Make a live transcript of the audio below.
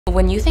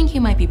When you think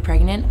you might be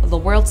pregnant, the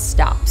world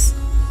stops.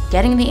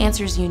 Getting the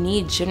answers you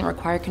need shouldn't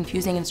require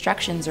confusing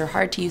instructions or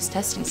hard-to-use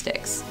testing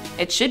sticks.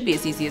 It should be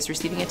as easy as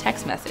receiving a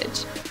text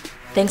message.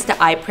 Thanks to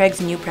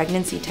iPreg's new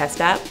pregnancy test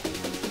app,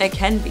 it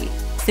can be.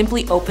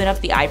 Simply open up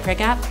the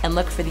iPreg app and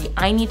look for the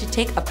I need to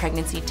take a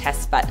pregnancy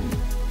test button.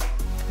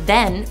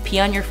 Then pee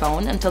on your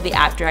phone until the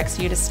app directs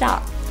you to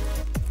stop,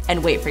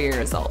 and wait for your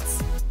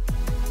results.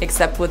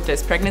 Except with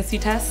this pregnancy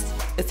test,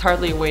 it's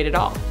hardly a wait at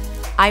all.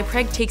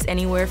 iPreg takes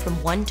anywhere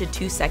from 1 to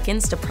 2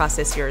 seconds to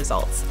process your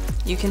results.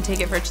 You can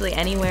take it virtually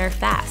anywhere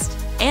fast,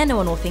 and no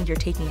one will think you're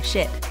taking a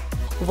shit.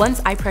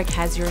 Once iPreg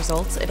has your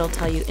results, it'll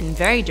tell you in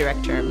very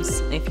direct terms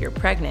if you're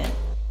pregnant,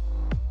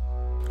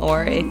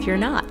 or if you're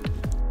not.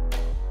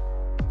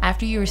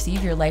 After you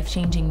receive your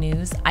life-changing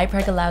news,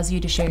 iPreg allows you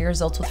to share your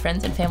results with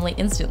friends and family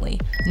instantly.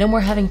 No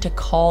more having to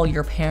call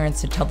your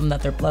parents to tell them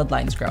that their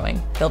bloodline's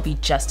growing. They'll be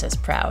just as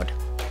proud.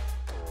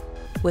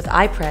 With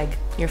iPreg,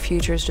 your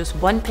future is just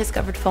one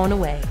piss-covered phone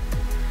away.